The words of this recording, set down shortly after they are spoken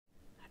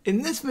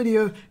In this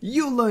video,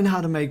 you'll learn how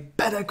to make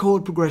better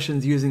chord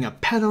progressions using a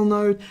pedal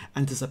note,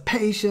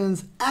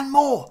 anticipations, and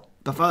more.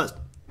 But first,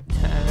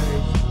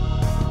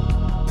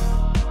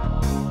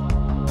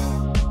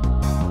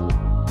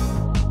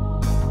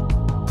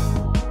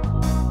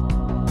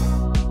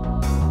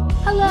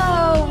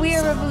 hello, we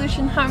are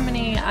Revolution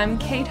Harmony. I'm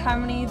Kate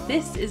Harmony,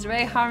 this is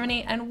Ray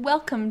Harmony, and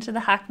welcome to the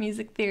Hack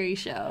Music Theory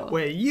Show,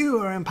 where you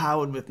are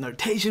empowered with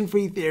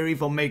notation-free theory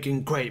for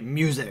making great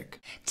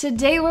music.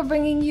 Today we're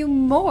bringing you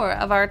more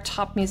of our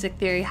top music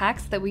theory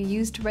hacks that we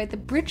use to write the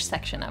bridge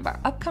section of our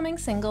upcoming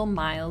single,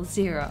 Mile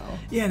Zero.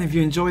 Yeah, and if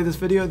you enjoy this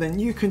video, then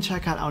you can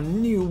check out our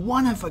new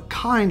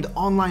one-of-a-kind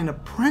online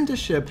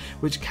apprenticeship,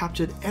 which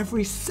captured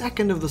every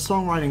second of the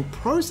songwriting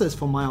process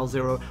for Mile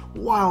Zero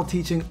while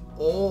teaching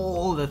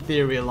all the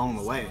theory along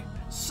the way.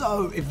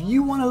 So if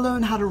you want to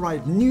learn how to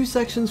write new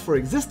sections for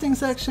existing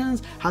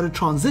sections, how to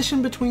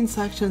transition between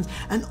sections,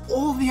 and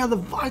all the other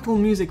vital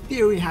music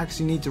theory hacks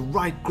you need to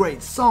write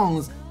great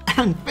songs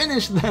and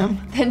finish them,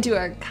 then do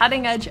our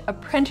cutting-edge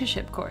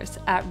apprenticeship course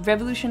at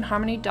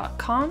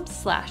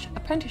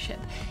revolutionharmony.com/apprenticeship.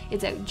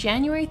 It's out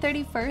January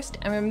 31st,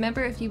 and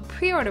remember, if you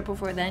pre-order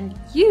before then,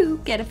 you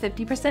get a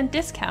 50%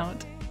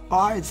 discount.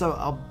 Alright, so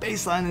our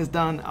bass line is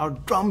done, our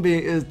drum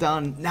beat is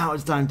done, now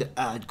it's time to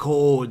add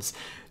chords.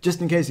 Just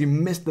in case you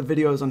missed the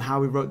videos on how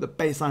we wrote the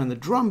bass line and the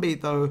drum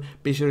beat though,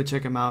 be sure to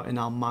check them out in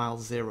our Mile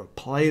Zero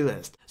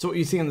playlist. So what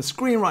you see on the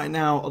screen right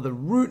now are the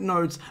root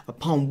notes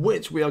upon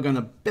which we are going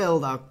to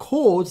build our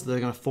chords that are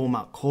going to form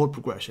our chord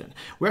progression.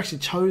 We actually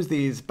chose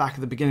these back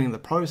at the beginning of the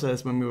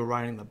process when we were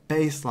writing the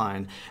bass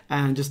line.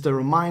 And just a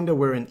reminder,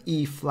 we're in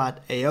E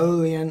flat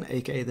Aeolian,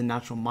 aka the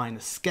natural minor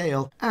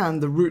scale,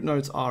 and the root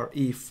notes are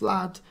E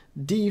flat,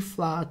 D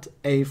flat,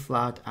 A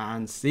flat,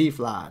 and C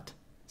flat.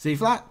 C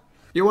flat?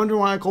 You're wondering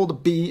why I called a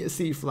B a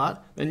C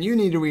flat? Then you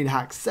need to read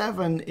hack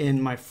 7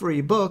 in my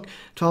free book,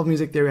 12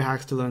 Music Theory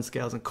Hacks to Learn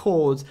Scales and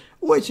Chords,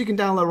 which you can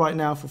download right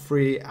now for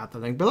free at the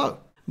link below.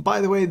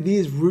 By the way,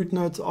 these root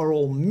notes are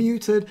all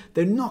muted.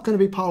 They're not going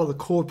to be part of the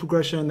chord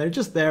progression. They're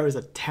just there as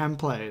a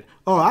template.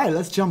 Alright,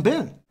 let's jump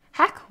in.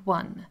 Hack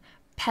 1.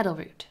 Pedal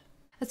root.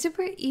 A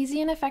super easy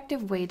and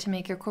effective way to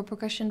make your chord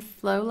progression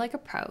flow like a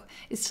pro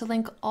is to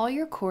link all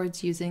your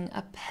chords using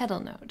a pedal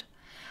note.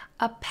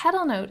 A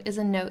pedal note is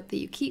a note that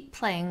you keep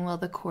playing while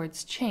the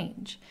chords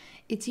change.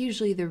 It's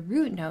usually the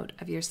root note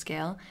of your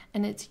scale,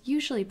 and it's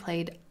usually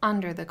played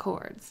under the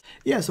chords.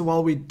 Yeah, so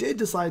while we did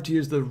decide to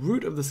use the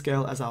root of the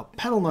scale as our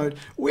pedal note,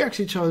 we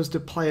actually chose to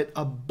play it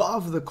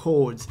above the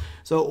chords,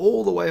 so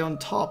all the way on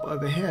top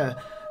over here.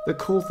 The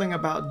cool thing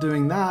about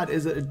doing that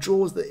is that it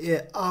draws the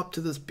ear up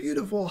to this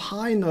beautiful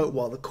high note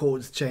while the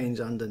chords change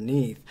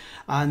underneath.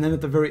 And then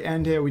at the very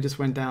end here, we just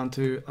went down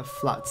to a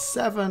flat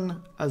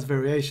 7 as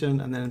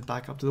variation and then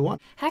back up to the 1.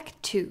 Hack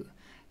 2.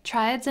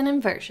 Triads and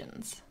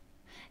inversions.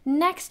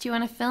 Next, you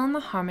want to fill in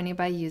the harmony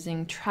by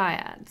using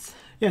triads.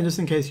 Yeah, and just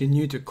in case you're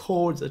new to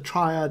chords, a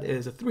triad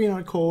is a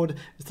 3-note chord.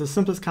 It's the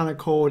simplest kind of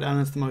chord and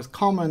it's the most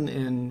common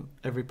in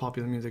every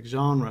popular music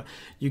genre.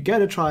 You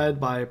get a triad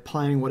by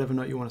playing whatever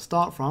note you want to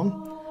start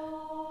from.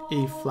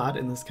 E flat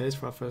in this case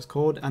for our first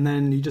chord, and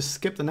then you just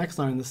skip the next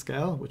note in the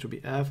scale, which will be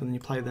F, and then you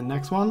play the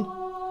next one,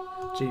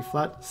 G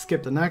flat,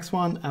 skip the next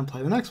one, and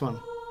play the next one.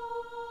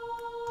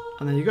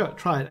 And there you go,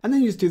 try it. And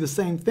then you just do the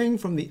same thing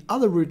from the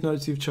other root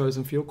notes you've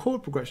chosen for your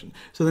chord progression.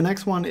 So the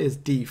next one is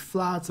D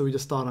flat, so we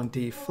just start on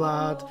D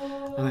flat,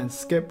 and then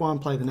skip one,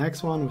 play the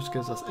next one, which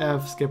gives us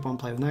F, skip one,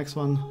 play the next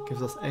one,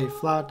 gives us A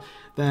flat.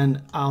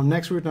 Then our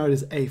next root note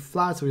is A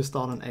flat, so we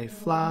start on A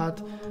flat,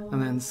 and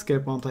then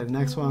skip one, play the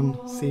next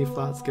one, C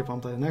flat, skip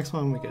one, play the next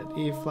one, we get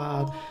E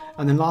flat.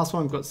 And then last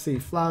one we've got C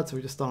flat, so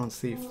we just start on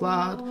C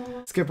flat,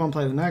 skip one,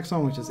 play the next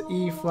one, which is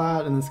E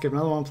flat, and then skip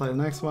another one, play the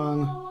next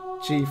one,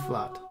 G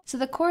flat. So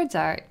the chords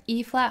are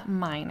E flat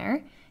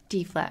minor,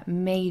 D flat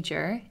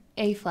major,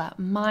 A flat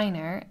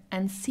minor,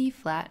 and C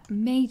flat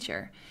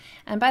major.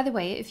 And by the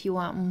way, if you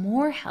want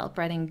more help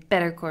writing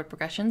better chord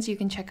progressions, you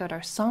can check out our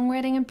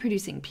songwriting and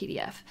producing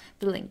PDF.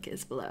 The link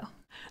is below.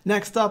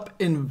 Next up,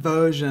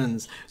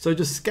 inversions. So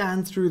just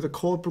scan through the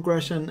chord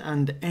progression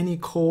and any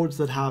chords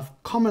that have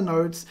common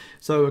notes.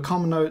 So a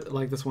common note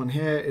like this one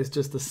here is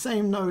just the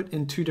same note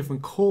in 2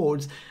 different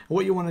chords. And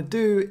what you want to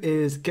do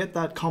is get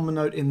that common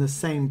note in the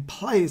same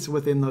place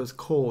within those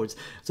chords.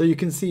 So you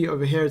can see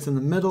over here it's in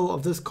the middle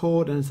of this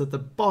chord and it's at the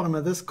bottom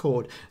of this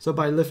chord. So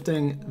by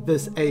lifting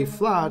this A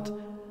flat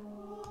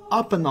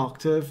up an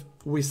octave,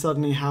 we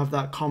suddenly have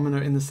that common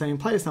note in the same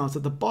place. Now it's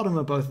at the bottom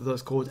of both of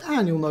those chords,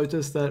 and you'll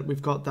notice that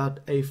we've got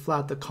that A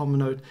flat, the common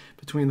note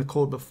between the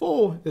chord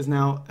before, is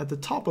now at the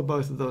top of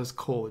both of those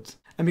chords.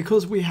 And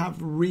because we have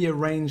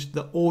rearranged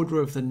the order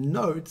of the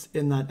notes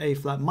in that A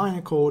flat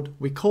minor chord,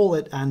 we call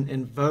it an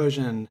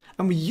inversion.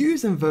 And we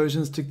use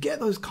inversions to get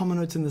those common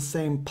notes in the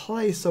same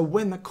place, so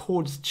when the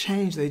chords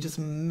change, they just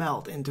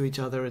melt into each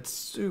other. It's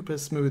super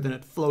smooth and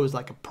it flows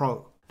like a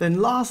pro. Then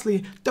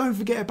lastly, don't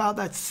forget about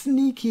that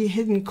sneaky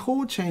hidden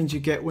chord change you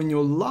get when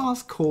your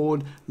last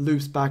chord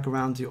loops back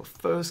around to your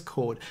first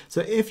chord. So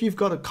if you've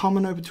got a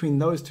common note between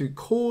those two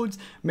chords,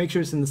 make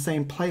sure it's in the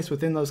same place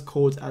within those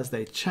chords as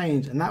they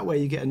change, and that way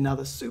you get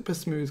another super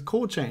smooth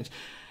chord change.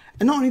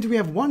 And not only do we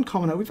have one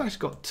common note, we've actually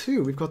got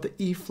two. We've got the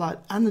E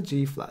flat and the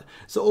G flat.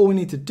 So all we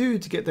need to do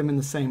to get them in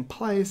the same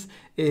place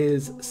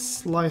is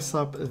slice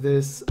up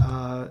this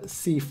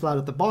C flat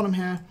at the bottom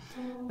here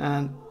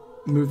and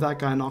move that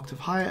guy an octave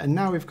higher, and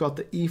now we've got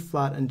the E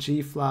flat and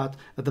G flat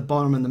at the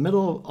bottom and the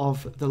middle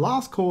of the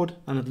last chord,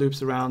 and it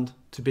loops around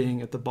to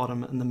being at the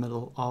bottom and the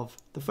middle of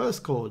the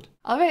first chord.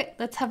 All right,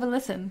 let's have a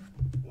listen.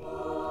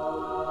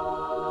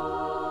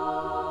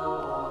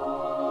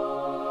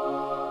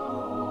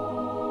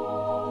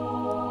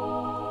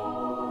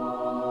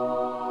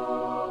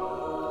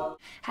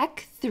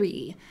 Hack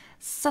 3,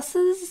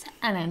 susses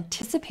and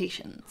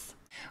anticipations.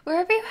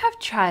 Wherever you have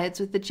triads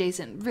with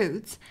adjacent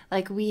roots,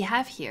 like we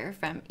have here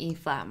from E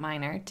flat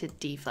minor to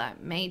D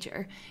flat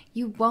major,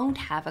 you won't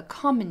have a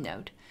common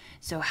note.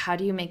 So how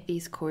do you make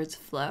these chords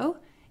flow?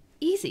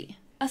 Easy,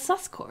 a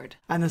sus chord.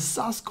 And a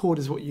sus chord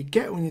is what you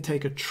get when you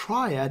take a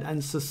triad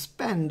and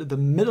suspend the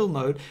middle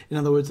note, in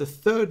other words the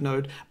third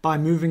note, by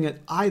moving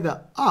it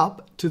either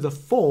up to the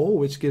 4,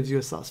 which gives you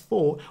a sus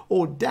 4,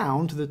 or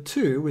down to the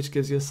 2, which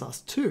gives you a sus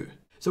 2.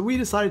 So we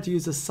decided to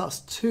use a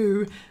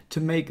sus2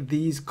 to make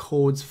these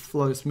chords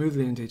flow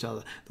smoothly into each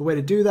other. The way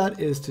to do that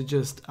is to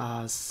just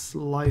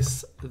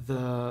slice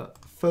the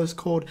first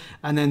chord,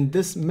 and then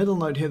this middle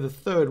note here, the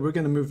third, we're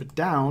going to move it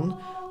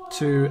down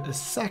to a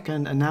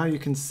second, and now you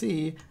can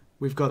see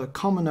we've got a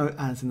common note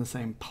and it's in the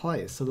same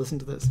place. So listen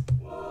to this.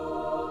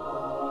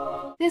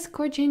 This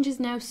chord change is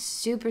now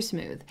super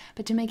smooth,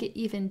 but to make it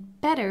even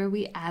better,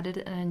 we added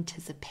an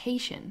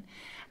anticipation.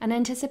 An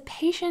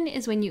anticipation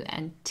is when you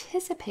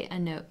anticipate a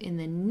note in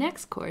the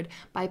next chord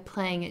by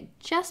playing it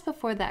just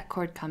before that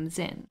chord comes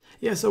in.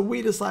 Yeah, so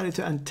we decided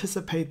to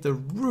anticipate the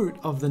root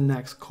of the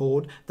next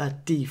chord,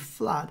 that D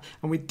flat,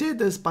 and we did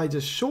this by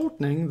just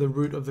shortening the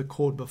root of the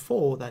chord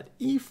before, that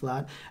E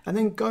flat, and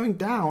then going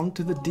down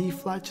to the D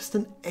flat just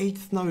an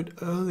 8th note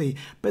early.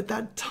 But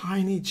that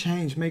tiny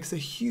change makes a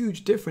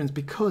huge difference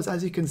because,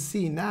 as you can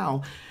see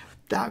now,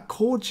 that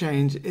chord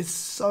change is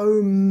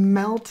so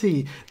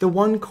melty. The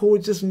one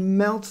chord just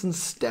melts and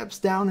steps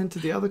down into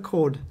the other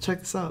chord. Check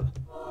this out.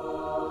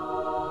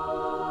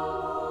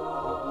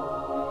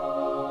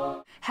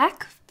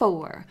 Hack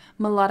 4,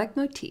 melodic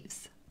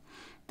motifs.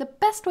 The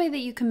best way that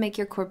you can make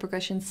your chord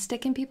progression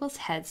stick in people's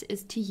heads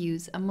is to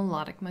use a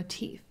melodic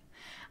motif.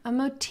 A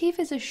motif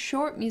is a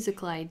short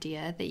musical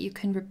idea that you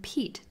can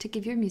repeat to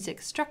give your music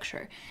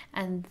structure,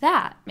 and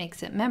that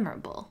makes it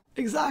memorable.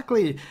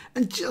 Exactly.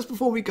 And just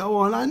before we go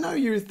on, I know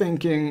you're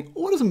thinking,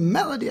 what does a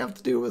melody have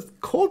to do with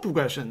chord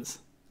progressions?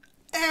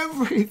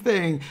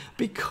 Everything,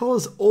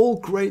 because all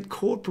great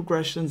chord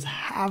progressions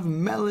have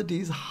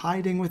melodies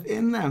hiding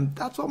within them.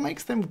 That's what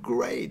makes them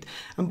great.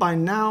 And by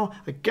now,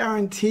 I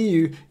guarantee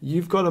you,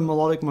 you've got a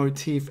melodic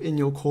motif in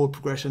your chord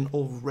progression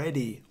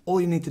already. All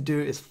you need to do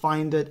is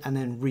find it and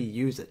then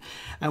reuse it.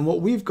 And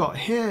what we've got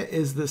here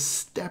is the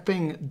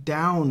stepping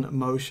down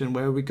motion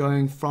where we're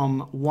going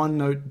from one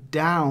note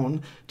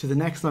down to the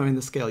next note in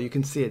the scale. You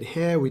can see it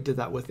here. We did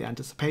that with the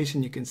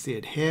anticipation. You can see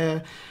it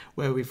here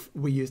where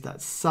we use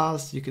that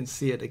sus. You can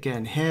see it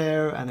again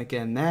here and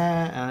again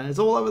there, and it's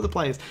all over the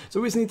place.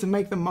 So we just need to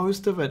make the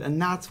most of it,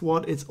 and that's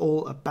what it's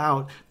all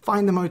about.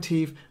 Find the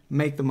motif,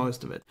 make the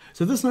most of it.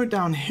 So this note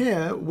down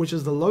here, which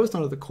is the lowest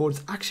note of the chord,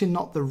 is actually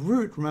not the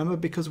root, remember,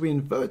 because we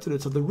inverted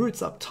it, so the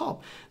root's up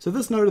top. So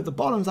this note at the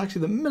bottom is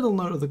actually the middle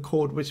note of the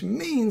chord, which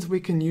means we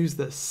can use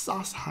the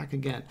sus hack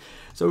again.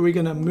 So we're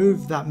going to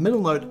move that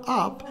middle note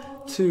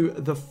up to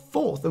the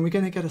 4th, and we're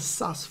going to get a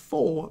sus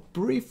 4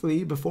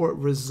 briefly before it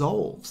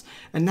resolves.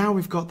 And now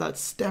we've got that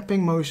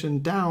stepping motion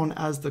down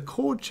as the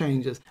chord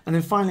changes. And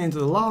then finally into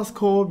the last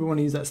chord, we want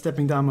to use that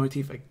stepping down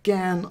motif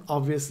again,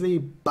 obviously,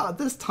 but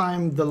this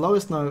time the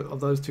lowest note of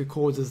those two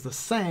chords is the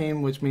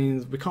same, which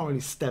means we can't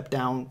really step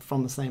down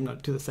from the same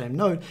note to the same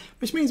note,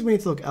 which means we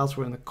need to look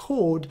elsewhere in the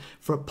chord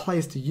for a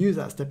place to use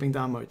that stepping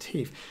down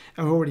motif.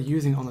 And we're already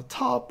using it on the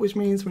top, which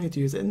means we need to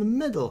use it in the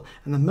middle.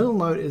 And the middle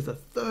note is the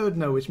 3rd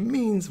note, which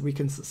means we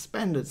can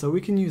suspend it. So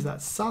we can use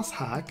that sus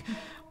hack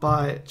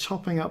by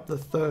chopping up the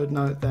 3rd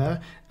note there,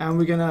 and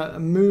we're gonna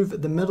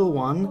move the middle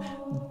one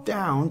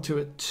down to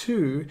a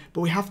 2,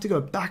 but we have to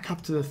go back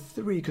up to the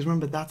 3 because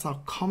remember that's our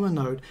common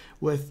note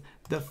with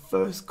the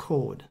first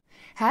chord.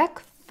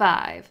 Hack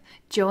 5,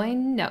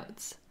 join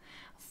notes.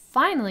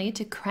 Finally,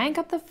 to crank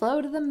up the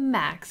flow to the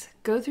max,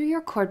 go through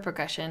your chord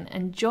progression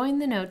and join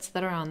the notes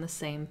that are on the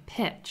same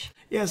pitch.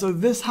 Yeah, so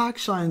this hack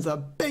shines a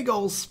big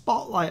old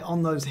spotlight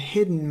on those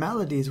hidden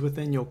melodies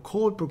within your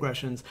chord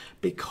progressions,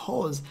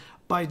 because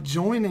by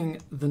joining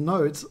the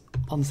notes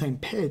on the same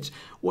pitch,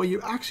 what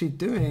you're actually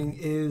doing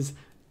is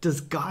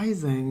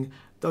disguising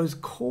those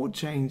chord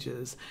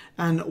changes.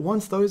 And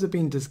once those have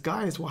been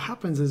disguised, what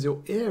happens is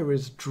your ear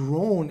is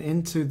drawn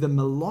into the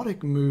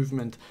melodic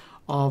movement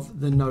of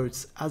the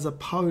notes, as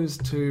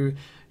opposed to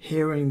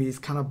hearing these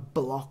kind of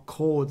block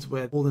chords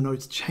where all the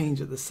notes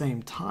change at the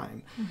same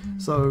time.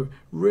 So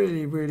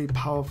really, really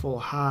powerful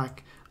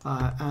hack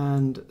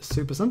and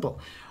super simple.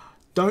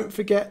 Don't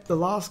forget the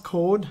last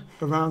chord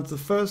around the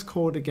first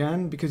chord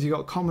again, because you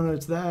got common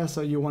notes there,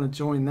 so you want to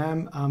join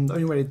them. The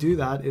only way to do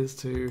that is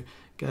to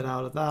get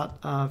out of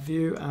that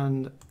view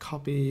and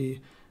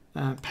copy,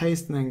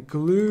 paste, and then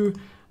glue,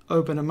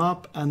 open them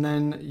up, and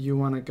then you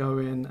want to go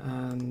in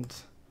and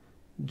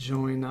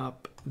join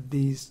up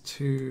these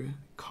two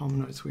common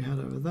notes we had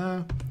over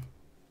there,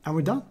 and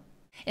we're done.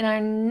 In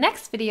our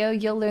next video,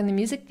 you'll learn the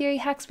music theory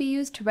hacks we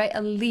use to write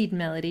a lead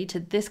melody to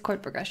this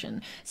chord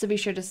progression. So be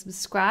sure to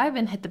subscribe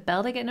and hit the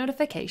bell to get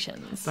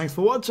notifications. Thanks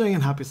for watching,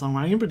 and happy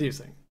songwriting and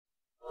producing.